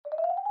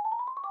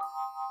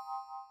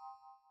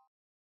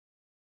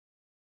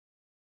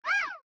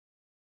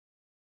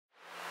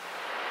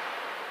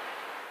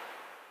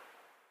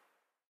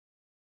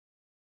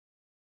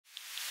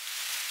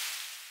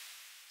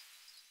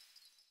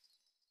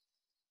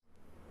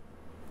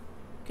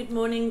Good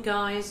morning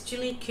guys,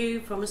 Julie Q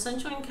from the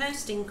Sunshine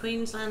Coast in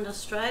Queensland,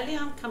 Australia.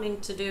 I'm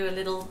coming to do a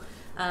little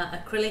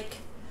acrylic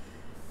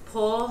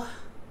pour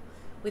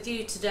with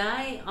you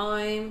today.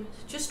 I'm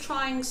just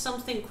trying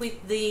something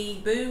with the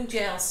boom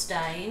gel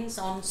stains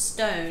on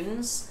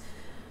stones.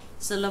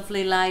 It's a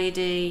lovely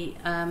lady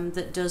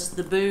that does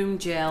the boom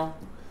gel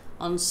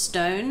on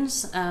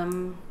stones.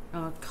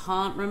 I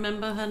can't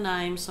remember her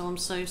name, so I'm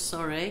so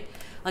sorry.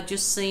 I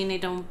just seen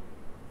it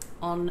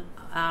on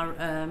our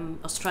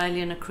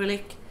Australian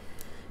acrylic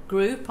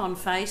group on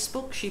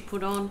Facebook. She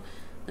put on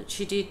that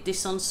she did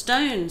this on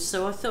stones,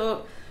 so I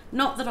thought,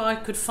 not that I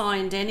could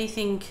find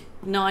anything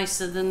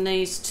nicer than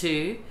these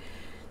two,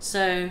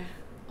 so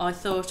I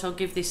thought I'll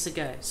give this a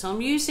go. So I'm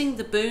using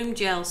the boom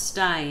gel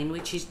stain,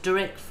 which is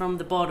direct from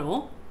the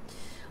bottle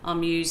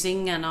I'm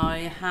using, and I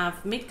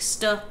have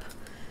mixed up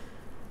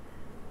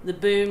the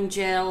boom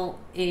gel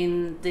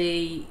in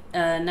the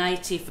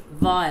native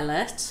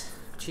violet,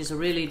 which is a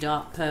really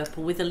dark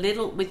purple, with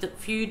a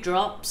few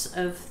drops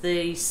of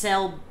the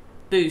cell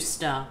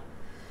booster.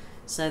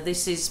 So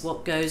this is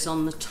what goes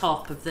on the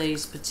top of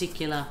these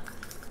particular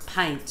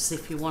paints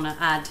if you want to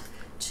add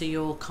to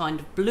your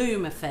kind of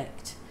bloom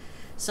effect.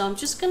 So I'm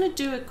just going to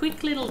do a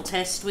quick little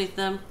test with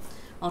them.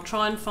 I'll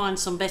try and find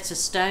some better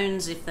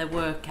stones if they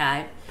work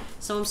out.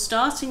 So I'm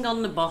starting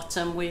on the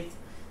bottom with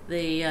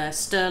the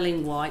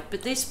sterling white,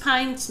 but this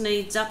paint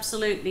needs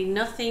absolutely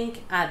nothing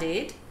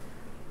added.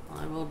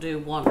 I will do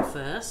one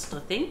first,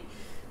 I think.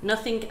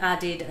 Nothing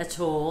added at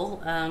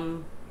all.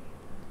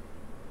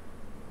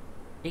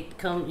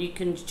 You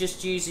can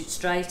just use it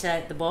straight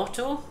out the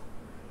bottle.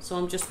 So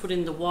I'm just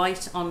putting the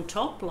white on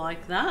top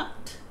like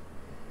that.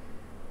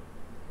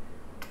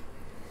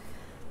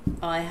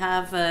 I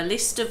have a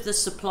list of the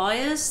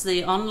suppliers.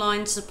 The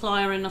online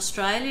supplier in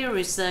Australia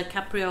is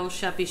Capriole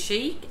Shabby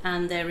Chic,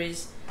 and there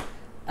is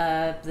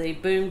the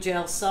boom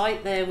gel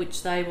site there,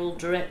 which they will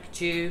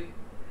direct you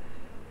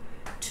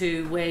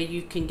to where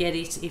you can get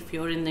it if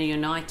you're in the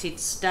United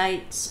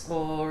States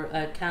or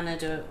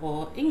Canada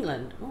or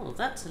England. Oh,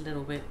 that's a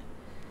little bit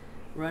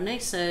runny.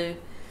 So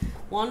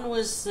one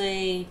was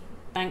the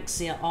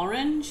Banksia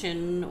orange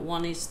and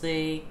one is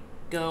the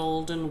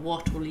golden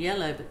wattle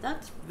yellow, but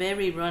that's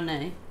very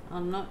runny.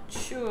 I'm not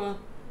sure,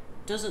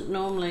 doesn't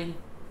normally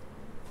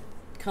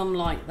come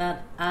like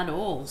that at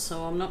all,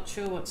 so I'm not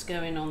sure what's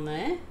going on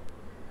there.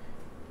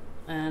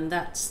 And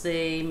that's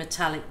the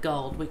metallic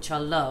gold, which I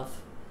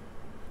love.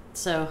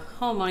 So,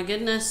 oh my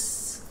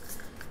goodness,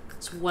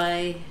 it's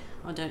way,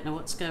 I don't know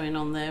what's going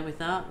on there with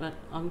that, but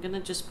I'm going to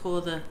just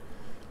pour the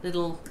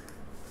little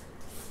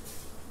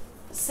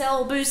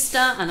cell booster,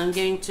 and I'm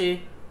going to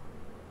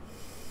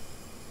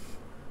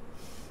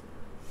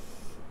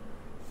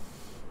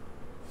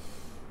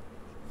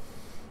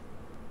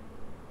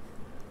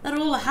that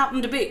all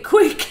happened a bit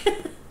quick.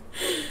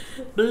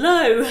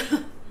 Blow.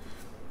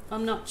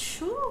 I'm not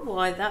sure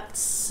why that's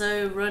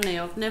so runny.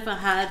 I've never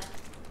had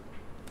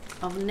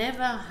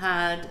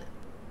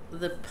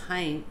the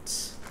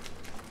paint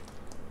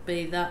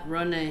be that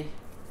runny.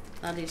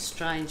 That is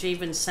strange,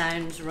 even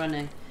sounds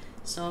runny.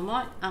 So I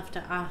might have to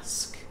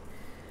ask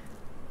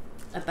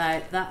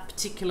about that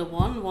particular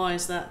one. Why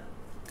is that?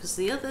 Because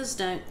the others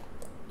don't,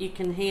 you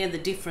can hear the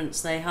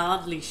difference, they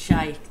hardly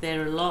shake,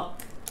 they're a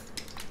lot.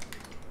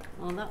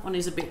 Well, that one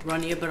is a bit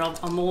runnier,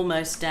 but I'm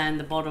almost down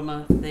the bottom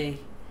of the,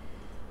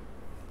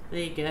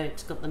 there you go,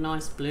 it's got the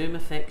nice bloom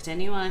effect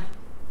anyway.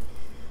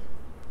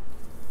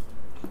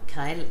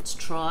 Okay, let's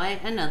try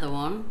another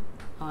one.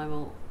 I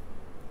will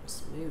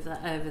just move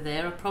that over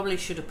there. I probably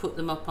should have put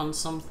them up on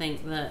something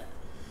that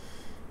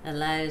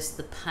allows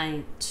the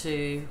paint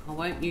to, I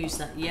won't use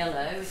that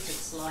yellow if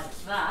it's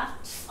like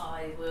that.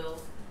 I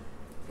will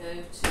go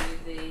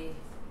to the,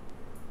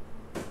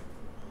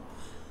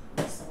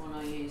 that's the one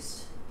I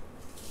used,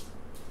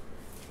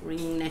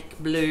 ring neck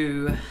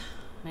blue.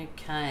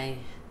 Okay.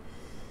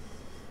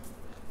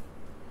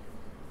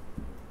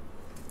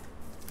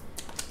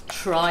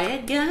 Try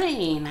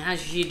again,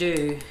 as you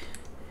do.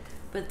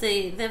 But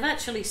they've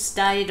actually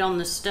stayed on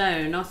the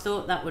stone. I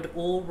thought that would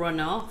all run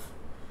off,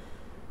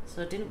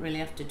 so I didn't really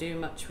have to do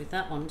much with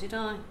that one, did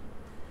I?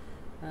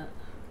 But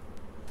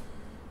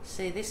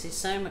see, this is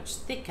so much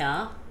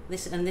thicker.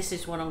 This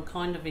is what I'm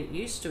kind of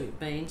used to it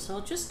being. So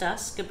I'll just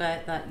ask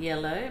about that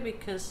yellow,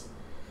 because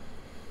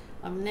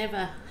I've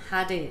never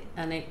had it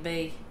and it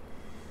be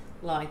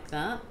like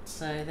that.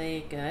 So there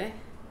you go.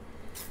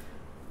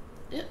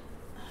 Yep.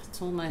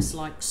 It's almost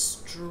like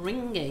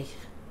stringy.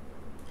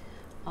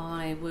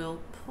 I will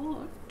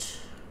put,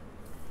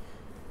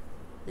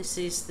 this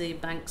is the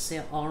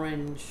Banksia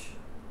orange.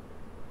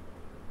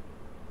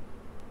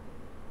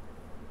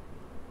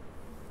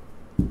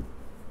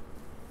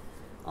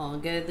 I'll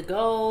go the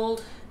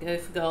gold, go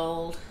for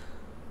gold.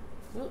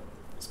 Oop,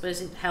 I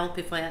suppose it'd help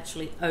if I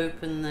actually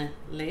open the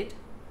lid.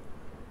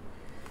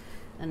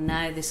 And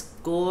now this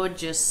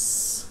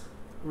gorgeous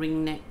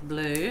ring neck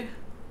blue.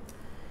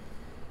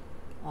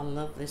 I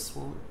love this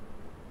one.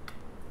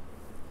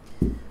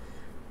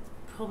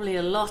 Probably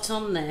a lot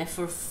on there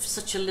for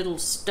such a little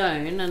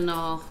stone, and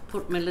I'll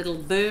put my little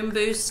boom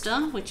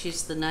booster, which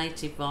is the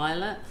native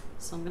violet.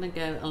 So I'm going to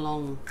go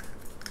along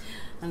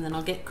and then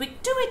I'll get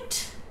quick to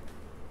it.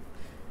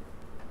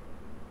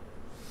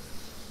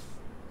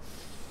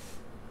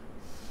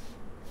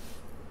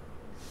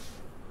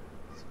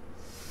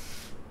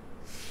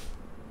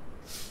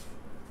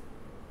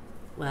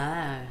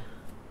 Wow,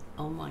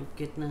 oh my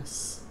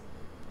goodness,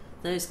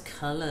 those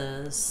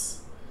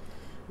colours.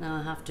 Now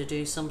I have to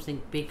do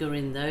something bigger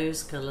in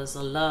those colours.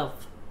 I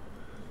love.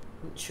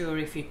 Not sure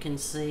if you can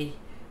see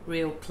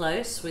real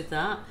close with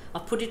that. I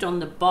put it on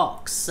the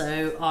box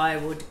so I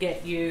would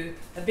get you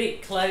a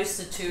bit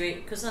closer to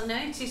it, because I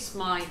noticed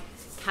my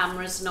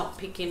camera's not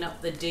picking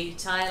up the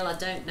detail. I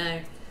don't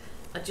know,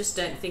 I just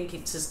don't think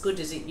it's as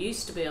good as it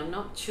used to be. I'm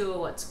not sure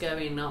what's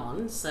going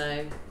on,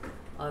 so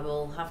I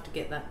will have to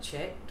get that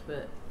checked.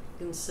 But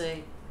you can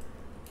see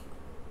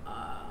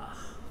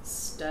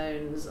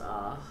stones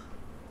are,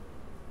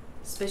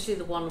 especially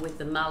the one with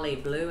the Mali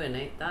blue in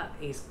it, that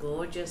is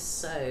gorgeous.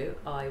 So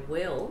I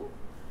will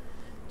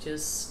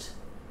just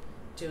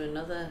do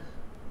another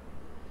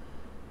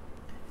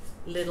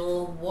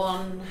little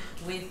one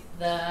with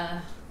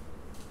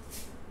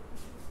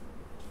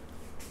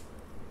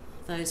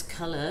those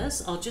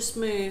colours. I'll just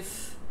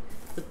move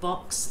the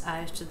box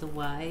out of the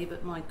way,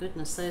 but my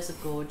goodness, those are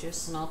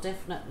gorgeous, and I'll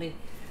definitely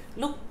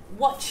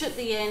watch at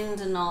the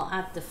end and I'll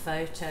add the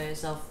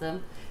photos of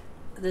them.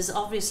 There's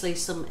obviously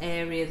some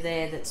area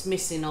there that's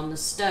missing on the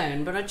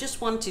stone, but I just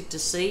wanted to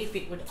see if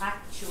it would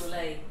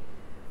actually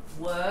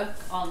work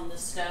on the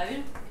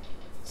stone.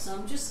 So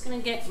I'm just going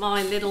to get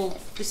my little,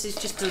 this is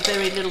just a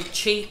very little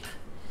cheap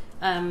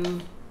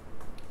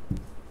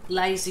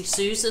Lazy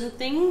Susan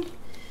thing.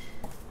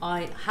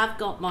 I have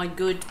got my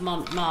good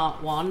Mont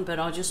one, but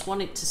I just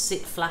want it to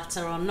sit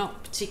flatter. I'm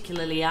not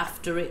particularly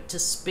after it to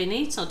spin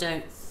it. I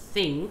don't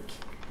think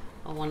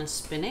I want to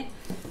spin it.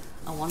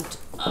 I want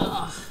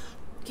to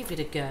give it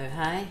a go,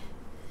 hey?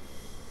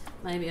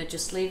 Maybe I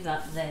just leave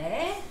that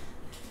there.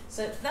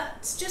 So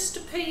that's just a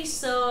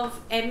piece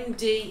of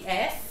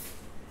MDF.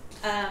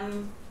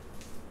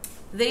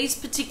 These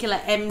particular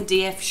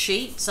MDF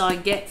sheets I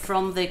get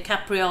from the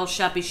Capriole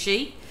Shabby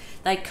Sheet.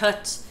 They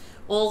cut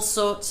all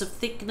sorts of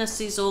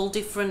thicknesses, all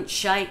different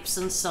shapes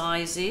and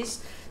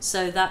sizes.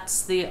 So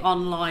that's the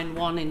online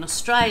one in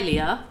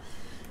Australia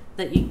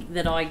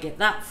that I get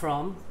that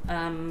from.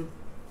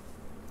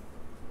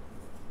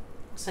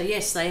 So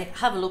yes, they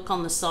have a look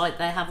on the site.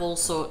 They have all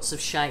sorts of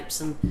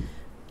shapes and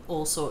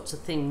all sorts of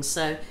things.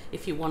 So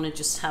if you want to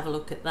just have a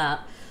look at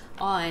that,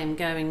 I am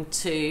going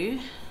to,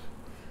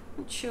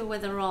 not sure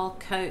whether I'll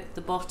coat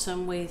the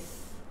bottom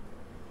with,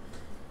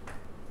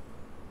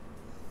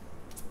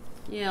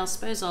 yeah, I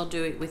suppose I'll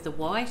do it with the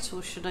white,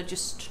 or should I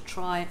just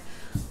try,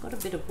 got a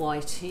bit of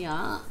white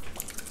here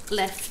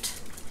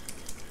left.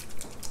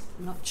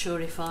 I'm not sure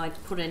if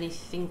I'd put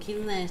anything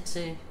in there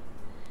to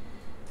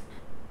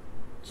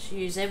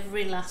use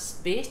every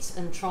last bit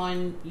and try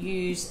and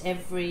use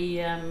every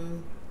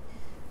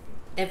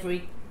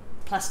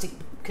plastic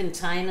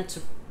container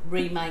to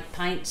remake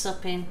paints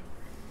up in.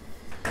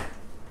 I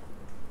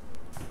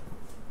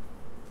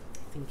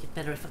think it's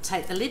better if I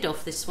take the lid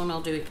off this one.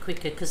 I'll do it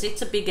quicker because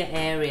it's a bigger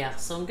area,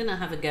 so I'm going to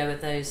have a go at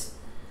those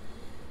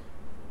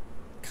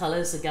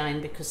colours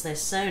again because they're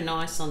so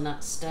nice on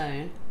that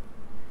stone.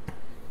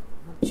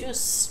 I'll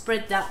just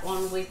spread that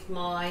one with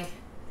my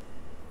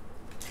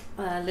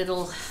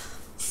little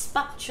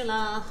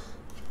spatula.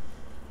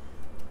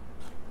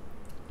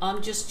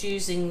 I'm just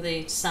using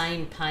the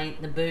same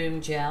paint, the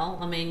Boom Gel.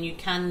 I mean, you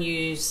can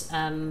use,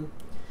 I'm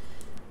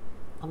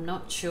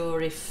not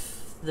sure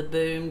if the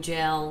Boom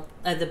Gel,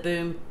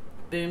 the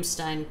Boom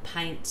Stain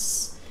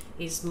paints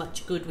is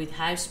much good with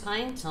house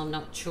paint. I'm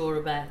not sure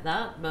about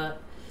that,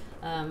 but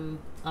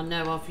I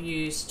know I've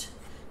used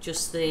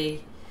just the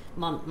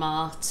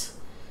Mont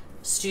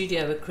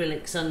studio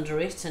acrylics under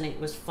it and it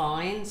was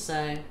fine.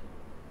 So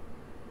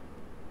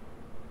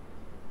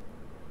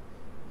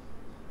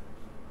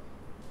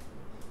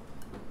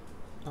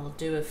I'll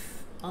do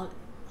I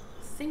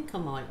think I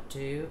might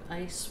do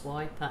a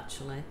swipe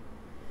actually.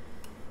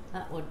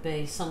 That would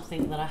be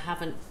something that I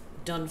haven't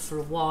done for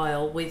a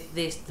while with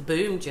the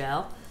Boom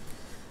Gel.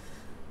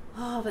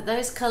 Oh, but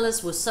those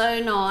colours were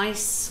so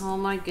nice. Oh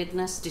my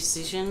goodness,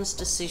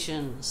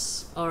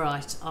 decisions. All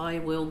right, I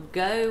will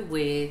go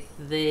with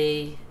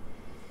the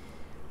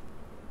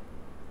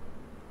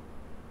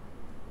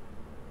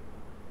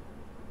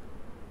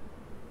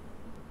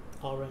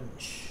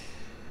orange.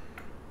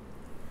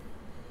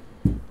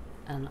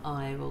 And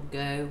I will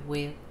go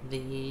with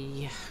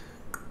the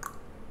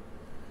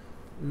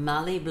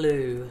Mali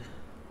blue,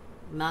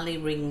 Mali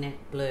ringneck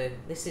blue.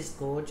 This is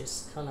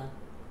gorgeous colour.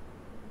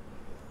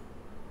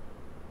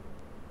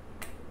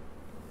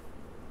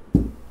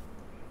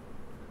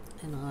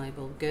 And I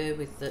will go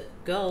with the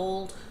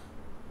gold.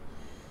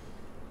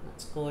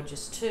 That's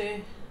gorgeous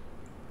too.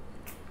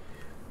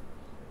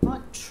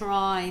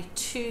 try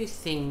two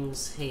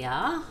things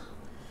here.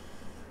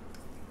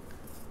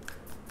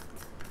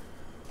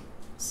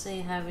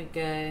 See how we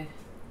go.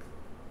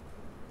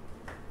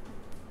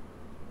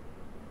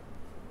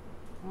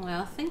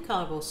 Well, I think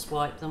I will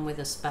swipe them with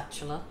a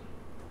spatula.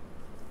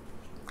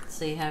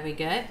 See how we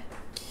go.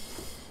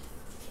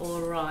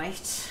 All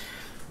right,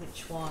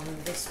 which one?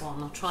 This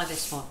one. I'll try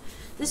this one.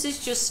 This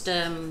is just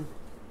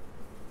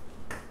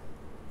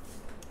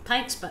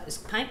paint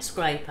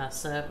scraper,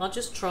 so I'll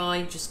just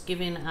try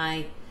giving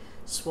a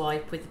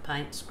swipe with the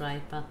paint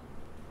scraper.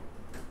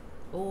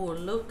 Oh,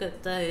 look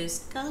at those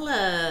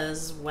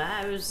colours.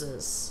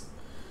 Wowzers.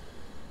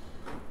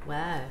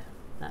 Wow,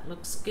 that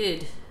looks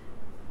good.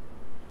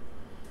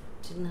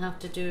 Didn't have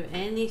to do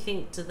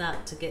anything to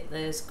that to get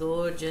those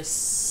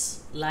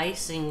gorgeous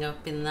lacing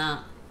up in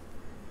that.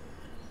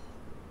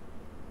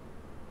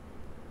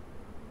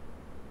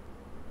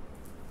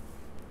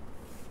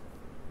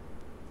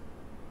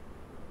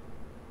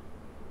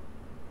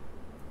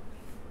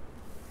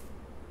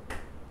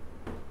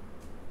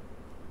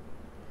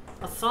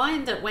 I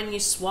find that when you're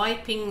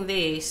swiping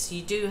this,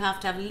 you do have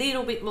to have a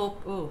little bit more,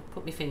 oh,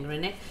 put my finger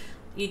in it.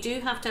 You do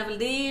have to have a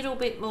little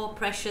bit more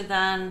pressure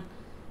than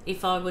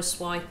if I was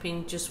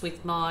swiping just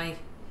with my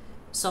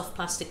soft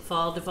plastic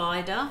file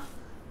divider,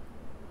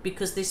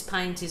 because this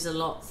paint is a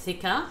lot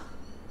thicker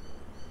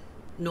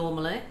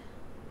normally.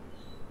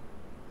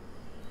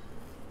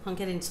 I'm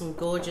getting some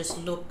gorgeous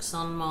looks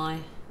on my,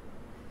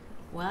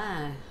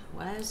 wow,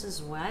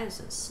 wowzers,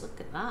 wowzers, look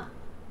at that.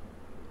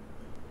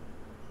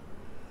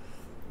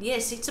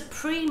 Yes, it's a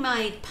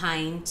pre-made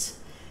paint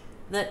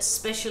that's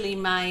specially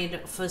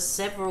made for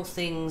several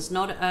things,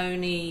 not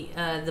only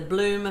the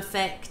bloom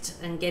effect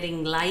and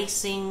getting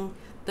lacing,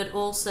 but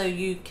also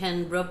you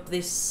can rub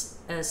this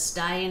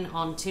stain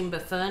on timber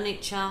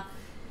furniture,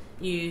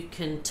 you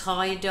can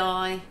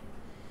tie-dye.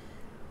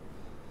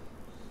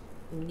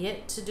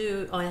 Yet to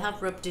do, I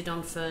have rubbed it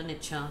on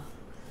furniture.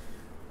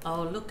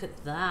 Oh, look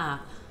at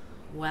that,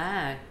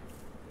 wow.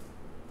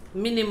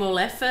 Minimal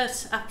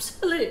effort,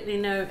 absolutely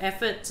no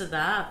effort to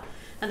that,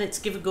 and it's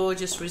give a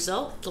gorgeous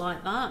result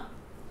like that.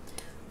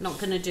 Not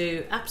going to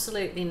do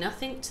absolutely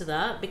nothing to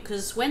that,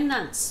 because when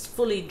that's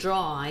fully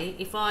dry,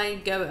 if I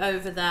go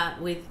over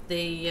that with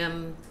the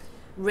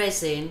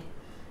resin,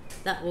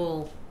 that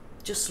will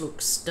just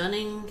look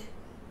stunning.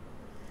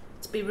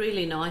 It'd be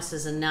really nice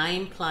as a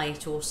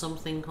nameplate or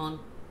something on,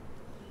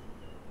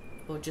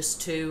 or just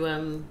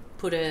to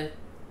put a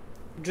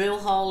drill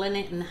hole in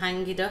it and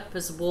hang it up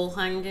as a wall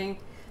hanging.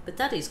 But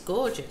that is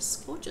gorgeous,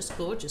 gorgeous,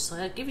 gorgeous.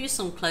 I'll give you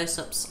some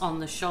close-ups on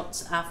the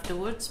shots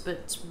afterwards, but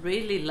it's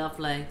really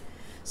lovely.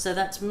 So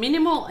that's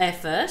minimal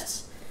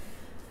effort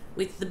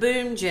with the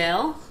boom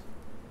gel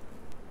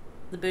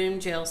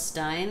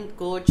stain,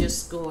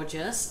 gorgeous,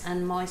 gorgeous.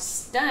 And my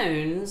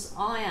stones,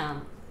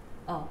 oh,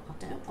 I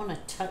don't want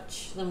to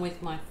touch them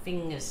with my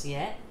fingers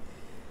yet,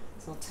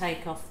 so I'll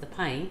take off the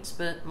paint,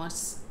 but my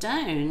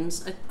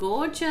stones are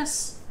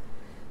gorgeous.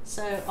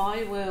 So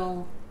I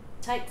will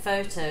take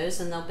photos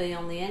and they'll be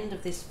on the end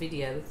of this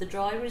video with the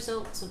dry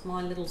results of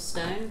my little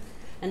stone.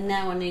 And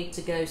now I need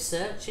to go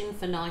searching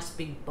for nice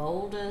big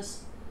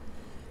boulders,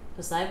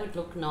 because they would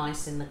look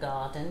nice in the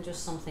garden,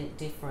 just something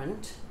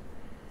different.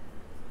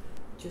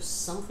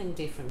 Just something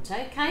different.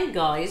 Okay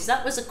guys,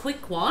 that was a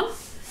quick one,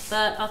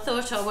 but I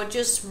thought I would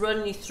just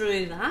run you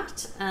through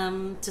that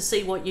to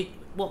see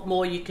what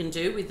more you can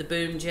do with the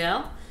boom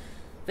gel.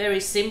 Very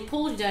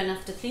simple, you don't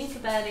have to think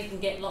about it. You can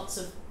get lots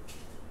of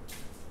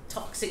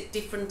toxic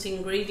different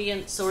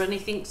ingredients or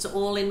anything. It's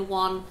all in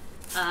one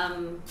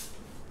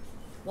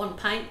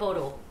paint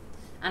bottle,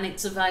 and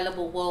it's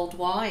available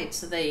worldwide,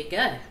 so there you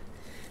go.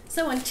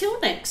 So until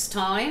next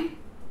time,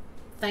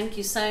 thank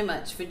you so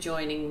much for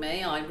joining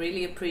me. I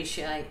really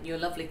appreciate your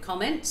lovely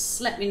comments.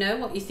 Let me know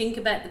what you think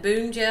about the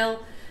boom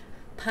gel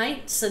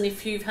paints and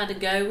if you've had a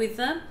go with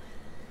them.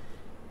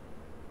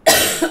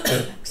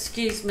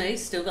 Excuse me,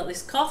 still got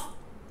this cough,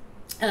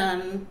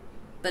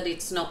 but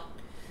it's not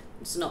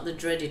the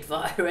dreaded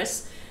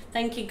virus.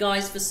 Thank you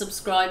guys for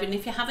subscribing.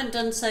 If you haven't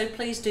done so,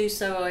 please do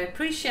so. I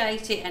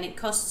appreciate it, and it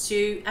costs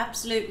you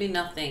absolutely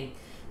nothing.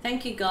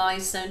 Thank you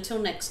guys. So until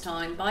next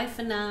time, bye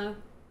for now.